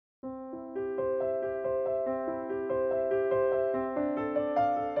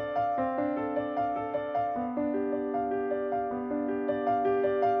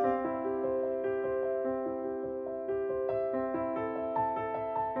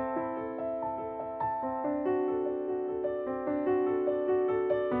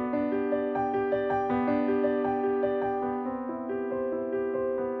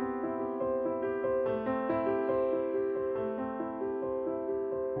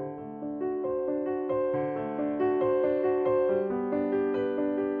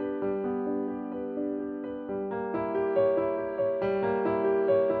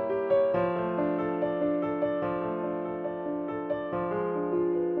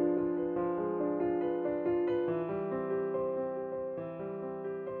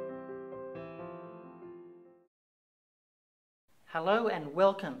Hello and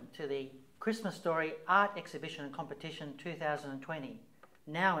welcome to the Christmas Story Art Exhibition and Competition 2020,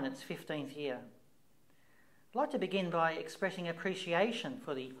 now in its 15th year. I'd like to begin by expressing appreciation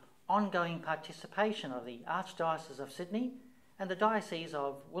for the ongoing participation of the Archdiocese of Sydney and the Diocese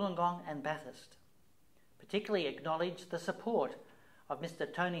of Wollongong and Bathurst. Particularly acknowledge the support of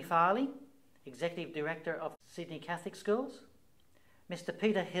Mr. Tony Farley, Executive Director of Sydney Catholic Schools, Mr.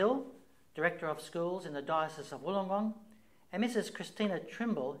 Peter Hill, Director of Schools in the Diocese of Wollongong, and Mrs. Christina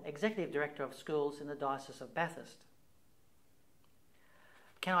Trimble, Executive Director of Schools in the Diocese of Bathurst.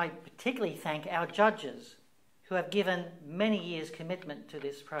 Can I particularly thank our judges who have given many years' commitment to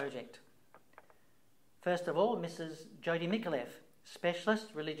this project. First of all, Mrs. Jodie Mikulev, Specialist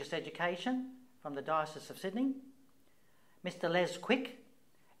Religious Education from the Diocese of Sydney, Mr. Les Quick,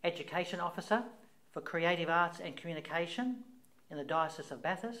 Education Officer for Creative Arts and Communication in the Diocese of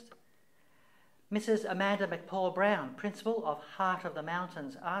Bathurst, Mrs. Amanda McPaul-Brown, Principal of Heart of the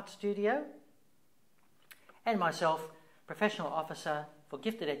Mountains Art Studio, and myself, Professional Officer for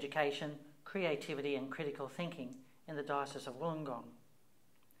Gifted Education, Creativity and Critical Thinking in the Diocese of Wollongong.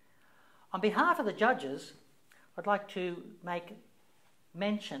 On behalf of the judges, I'd like to make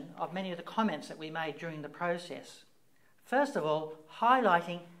mention of many of the comments that we made during the process. First of all,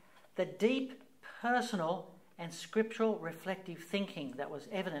 highlighting the deep personal and scriptural reflective thinking that was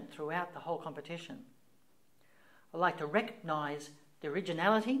evident throughout the whole competition. I'd like to recognise the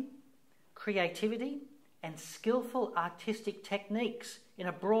originality, creativity and skillful artistic techniques in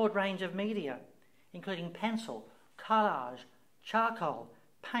a broad range of media, including pencil, collage, charcoal,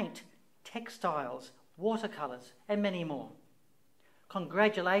 paint, textiles, watercolours and many more.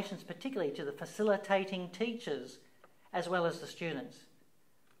 Congratulations particularly to the facilitating teachers as well as the students.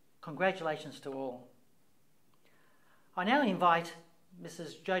 Congratulations to all. I now invite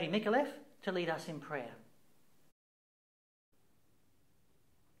Mrs. Jodie Mikulev to lead us in prayer.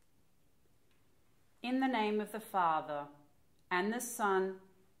 In the name of the Father, and the Son,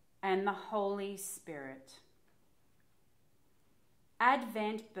 and the Holy Spirit.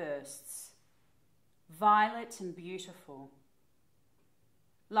 Advent bursts, violet and beautiful,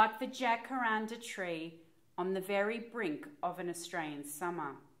 like the jacaranda tree on the very brink of an Australian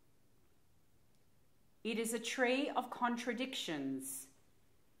summer. It is a tree of contradictions,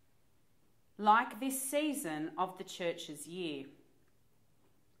 like this season of the Church's year.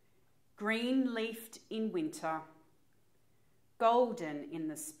 Green-leafed in winter, golden in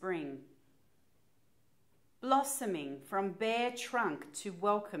the spring, blossoming from bare trunk to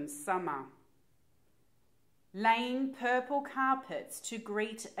welcome summer, laying purple carpets to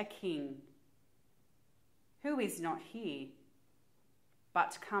greet a king, who is not here,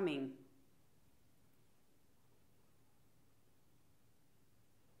 but coming.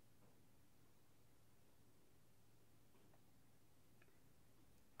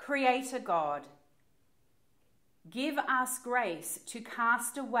 Creator God, give us grace to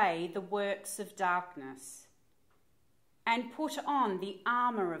cast away the works of darkness and put on the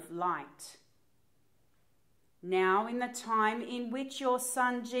armour of light. Now in the time in which your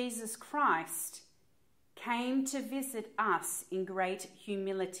Son Jesus Christ came to visit us in great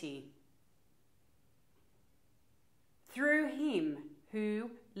humility. Through him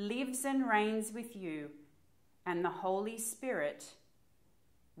who lives and reigns with you and the Holy Spirit,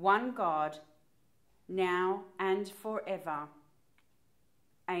 one God, now and forever.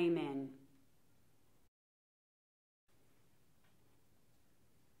 Amen.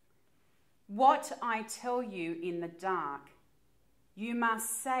 What I tell you in the dark, you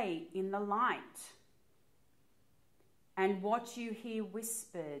must say in the light. And what you hear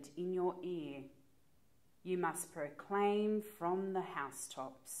whispered in your ear, you must proclaim from the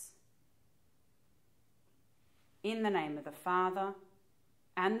housetops. In the name of the Father,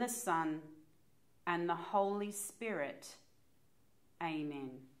 and the Son, and the Holy Spirit. Amen.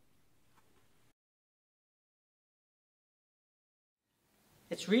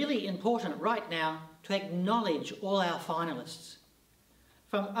 It's really important right now to acknowledge all our finalists.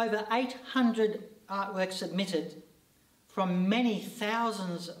 From over 800 artworks submitted, from many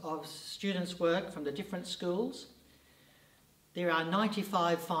thousands of students' work from the different schools, there are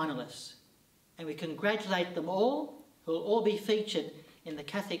 95 finalists, and we congratulate them all, who will all be featured in the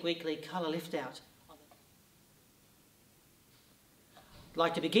Catholic Weekly Colour Lift-Out. I'd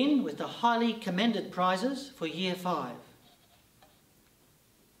like to begin with the highly commended prizes for Year 5.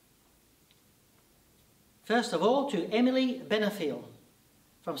 First of all, to Emily Benefiel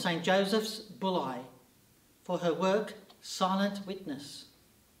from St Joseph's, Bulli, for her work Silent Witness.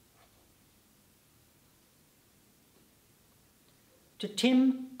 To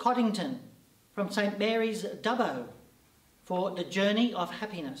Tim Coddington from St Mary's, Dubbo, for the Journey of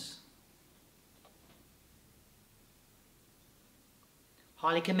Happiness.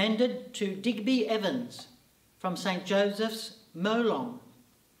 Highly commended to Digby Evans from St Joseph's, Molong,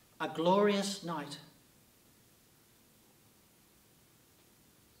 A Glorious Night.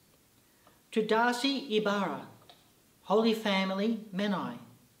 To Darcy Ibarra, Holy Family, Menai,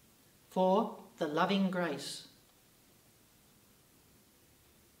 for the Loving Grace.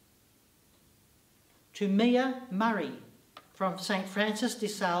 To Mia Murray from St Francis de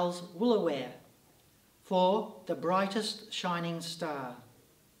Sales, Woolooware, for the Brightest Shining Star.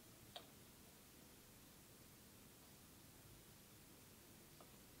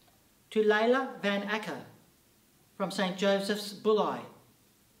 To Layla Van Acker from St Joseph's, Bulli,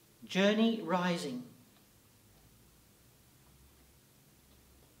 Journey Rising.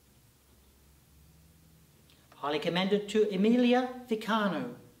 Highly commended to Emilia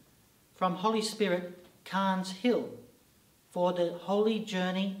Vicano from Holy Spirit, Carnes Hill, for the Holy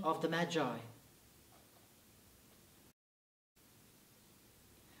Journey of the Magi.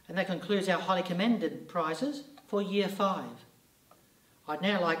 And that concludes our highly commended prizes for Year 5. I'd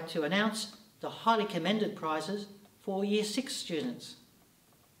now like to announce the highly commended prizes for Year 6 students.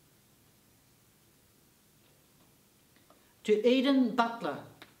 To Eden Butler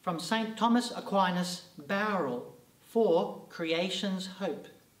from St Thomas Aquinas, Bowral, for Creation's Hope.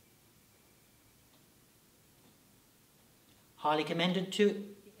 Highly commended to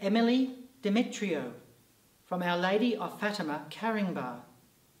Emily Demetrio from Our Lady of Fatima, Caringbah,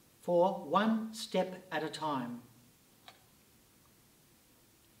 for One Step at a Time.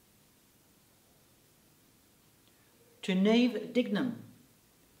 To Neve Dignam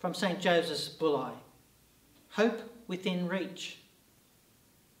from St Joseph's, Bulli, Hope Within Reach.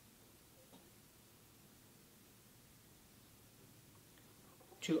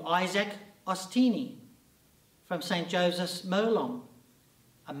 To Isaac Ostini from St Joseph's, Molong,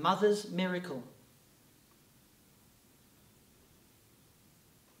 A Mother's Miracle.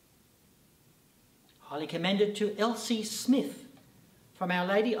 Highly commended to Elsie Smith from Our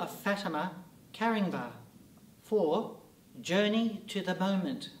Lady of Fatima, Caringbah, for Journey to the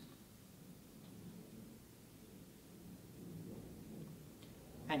Moment.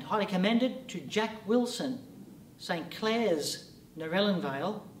 And highly commended to Jack Wilson, St Clair's, Narellan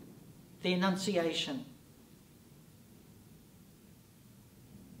Vale, the Annunciation.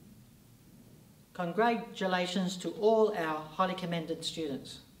 Congratulations to all our highly commended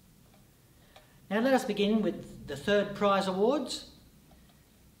students. Now let us begin with the third prize awards.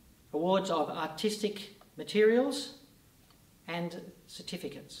 Awards of artistic materials and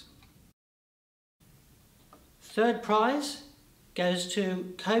certificates. Third prize goes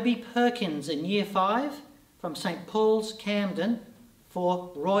to Kobe Perkins in Year 5 from St Paul's, Camden,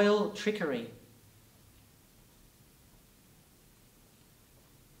 for Royal Trickery.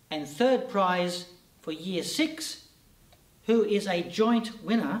 And third prize for Year 6, who is a joint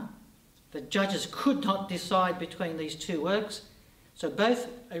winner. The judges could not decide between these two works, so both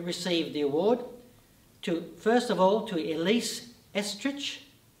received the award. First of all, to Elise Estrich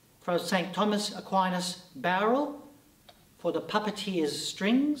from St Thomas Aquinas, Bowral, for The Puppeteer's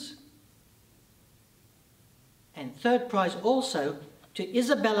Strings. And third prize also to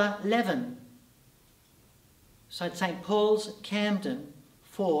Isabella Levin, St Paul's, Camden,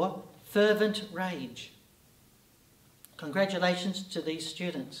 for Fervent Rage. Congratulations to these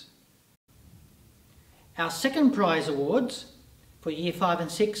students. Our second prize awards for Year 5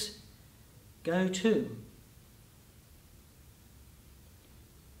 and 6 go to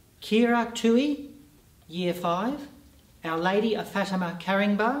Kira Tui, Year 5, Our Lady of Fatima,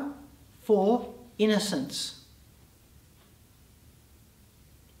 Caringbah, for Innocence.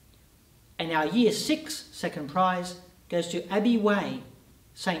 And our Year 6 second prize goes to Abby Way,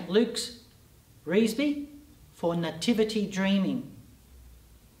 St Luke's, Revesby, for Nativity Dreaming.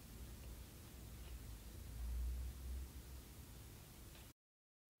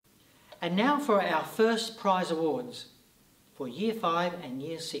 And now for our first prize awards for Year 5 and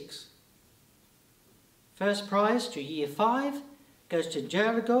Year 6. First prize to Year 5 goes to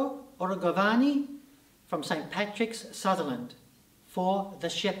Gergo Orogovani from St Patrick's, Sutherland, for The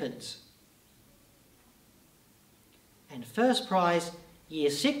Shepherds. And first prize,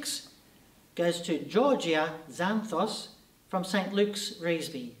 Year 6, goes to Georgia Xanthos from St Luke's,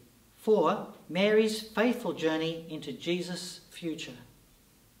 Revesby, for Mary's Faithful Journey into Jesus' Future.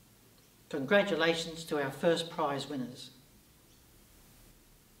 Congratulations to our first prize winners.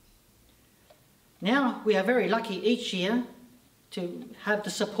 Now, we are very lucky each year to have the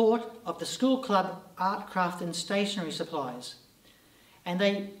support of the School Club Art, Craft and Stationery Supplies. And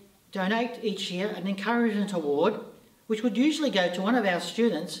they donate each year an encouragement award, which would usually go to one of our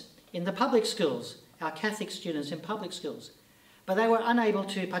students in the public schools, our Catholic students in public schools, but they were unable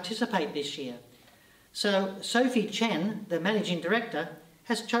to participate this year. So Sophie Chen, the Managing Director,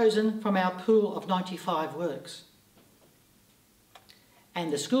 has chosen from our pool of 95 works.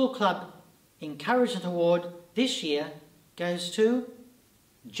 And the School Club Encouragement Award this year goes to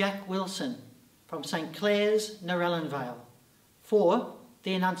Jack Wilson from St Clair's, Narellan Vale, for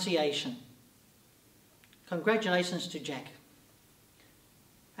the Annunciation. Congratulations to Jack.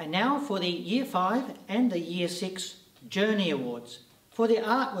 And now for the Year 5 and the Year 6 Journey Awards, for the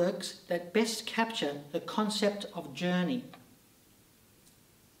artworks that best capture the concept of journey.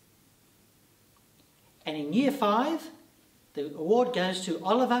 And in Year 5, the award goes to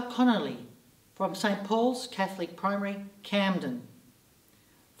Oliver Connolly from St Paul's Catholic Primary, Camden,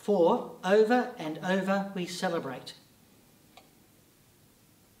 for Over and Over We Celebrate.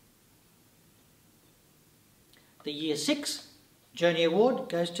 The Year 6 Journey Award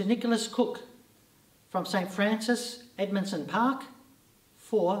goes to Nicholas Cook from St Francis, Edmondson Park,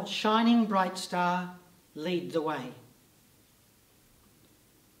 for Shining Bright Star, Lead the Way.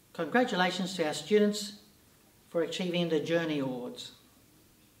 Congratulations to our students for achieving the Journey Awards.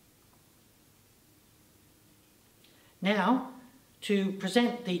 Now, to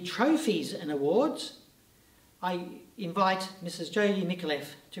present the trophies and awards, I invite Mrs. Jodie Micallef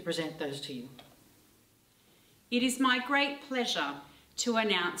to present those to you. It is my great pleasure to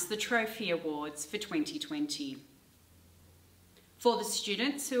announce the Trophy Awards for 2020. For the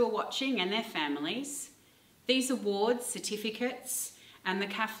students who are watching and their families, these awards, certificates, and the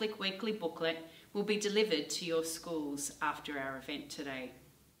Catholic Weekly booklet will be delivered to your schools after our event today.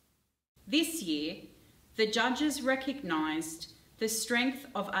 This year, the judges recognised the strength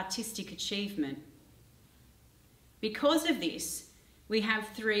of artistic achievement. Because of this, we have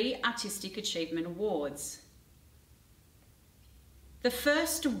 3 Artistic Achievement Awards. The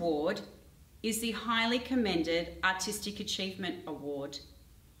first award is the Highly Commended Artistic Achievement Award,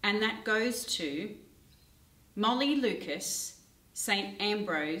 and that goes to Molly Lucas, St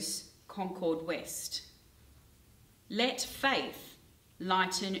Ambrose, Concord West. Let faith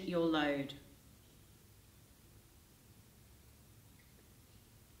lighten your load.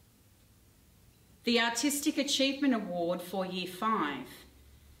 The Artistic Achievement Award for Year 5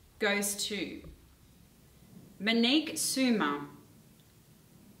 goes to Monique Suma,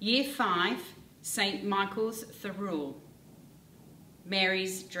 Year 5, St Michael's Thirroul,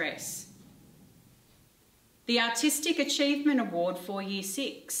 Mary's Dress. The Artistic Achievement Award for Year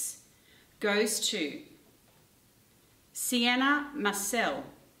 6 goes to Sienna Marcel,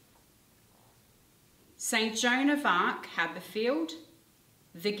 St Joan of Arc, Haberfield,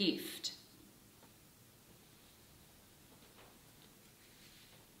 The Gift.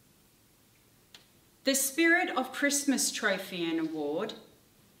 The Spirit of Christmas Trophy and Award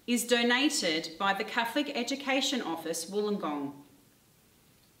is donated by the Catholic Education Office, Wollongong,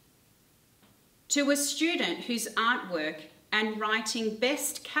 to a student whose artwork and writing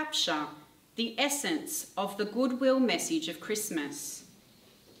best capture the essence of the goodwill message of Christmas.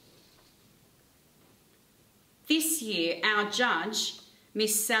 This year, our judge,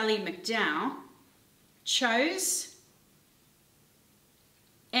 Miss Sally McDowell, chose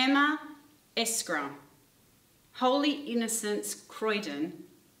Emma Eskra, Holy Innocents, Croydon,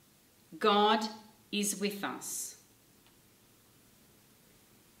 God is with us.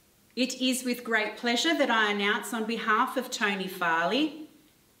 It is with great pleasure that I announce on behalf of Tony Farley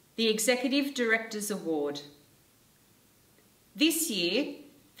the Executive Directors Award. This year,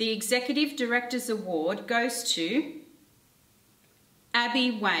 the Executive Directors Award goes to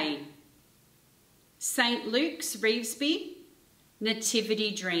Abby Way, St Luke's, Revesby,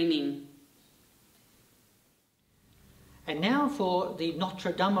 Nativity Dreaming. And now for the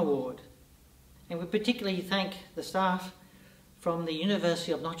Notre Dame Award. And we particularly thank the staff from the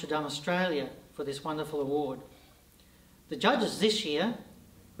University of Notre Dame, Australia, for this wonderful award. The judges this year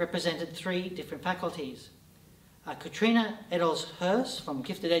represented 3 different faculties. Katrina Eddles-Hurst from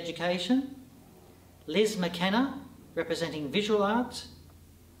Gifted Education, Liz McKenna representing Visual Arts,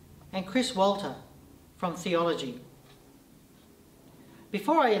 and Chris Walter from Theology.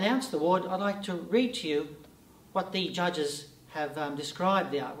 Before I announce the award, I'd like to read to you what the judges have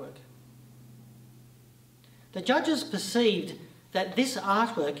described the artwork. The judges perceived that this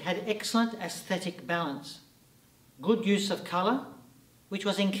artwork had excellent aesthetic balance, good use of colour, which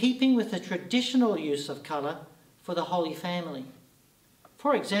was in keeping with the traditional use of colour for the Holy Family.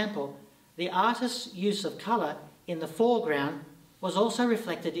 For example, the artist's use of colour in the foreground was also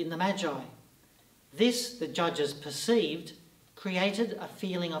reflected in the Magi. This, the judges perceived, created a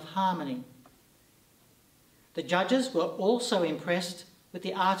feeling of harmony. The judges were also impressed with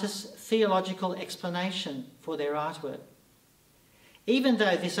the artist's theological explanation for their artwork. Even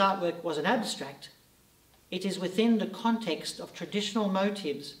though this artwork was an abstract, it is within the context of traditional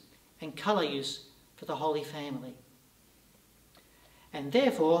motifs and colour use for the Holy Family. And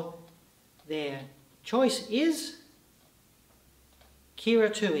therefore, their choice is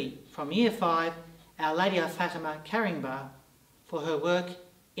Kira Tui from Year 5, Our Lady of Fatima, Caringbah, for her work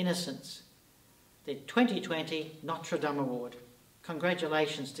Innocence, the 2020 Notre Dame Award.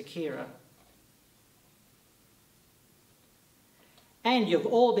 Congratulations to Kira. And you've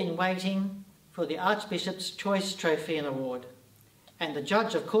all been waiting for the Archbishop's Choice Trophy and Award. And the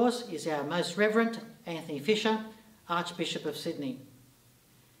judge, of course, is our Most Reverend Anthony Fisher, Archbishop of Sydney.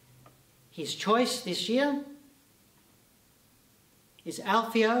 His choice this year is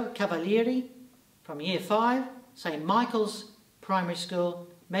Alfio Cavalieri from Year 5, St Michael's Primary School,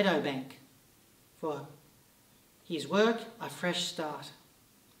 Meadowbank, for his work, A Fresh Start.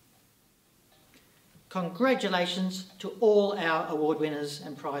 Congratulations to all our award winners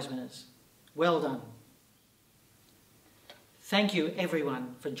and prize winners. Well done. Thank you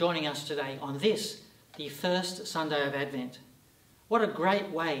everyone for joining us today on this, the first Sunday of Advent. What a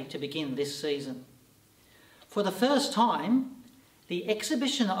great way to begin this season. For the first time, the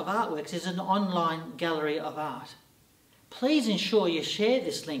exhibition of artworks is an online gallery of art. Please ensure you share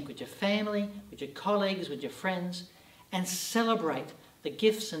this link with your family, with your colleagues, with your friends, and celebrate the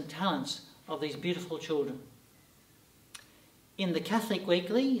gifts and talents of these beautiful children. In the Catholic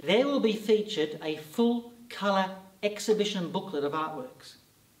Weekly, there will be featured a full colour exhibition booklet of artworks,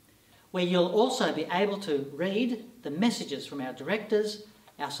 where you'll also be able to read the messages from our directors,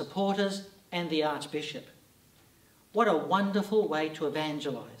 our supporters, and the Archbishop. What a wonderful way to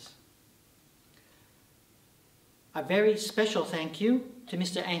evangelise. A very special thank you to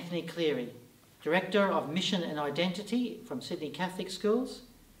Mr. Anthony Cleary, Director of Mission and Identity from Sydney Catholic Schools,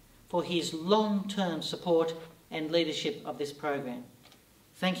 for his long-term support and leadership of this program.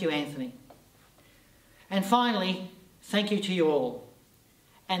 Thank you, Anthony. And finally, thank you to you all.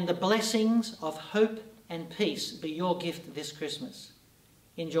 And the blessings of hope and peace be your gift this Christmas.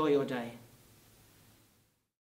 Enjoy your day.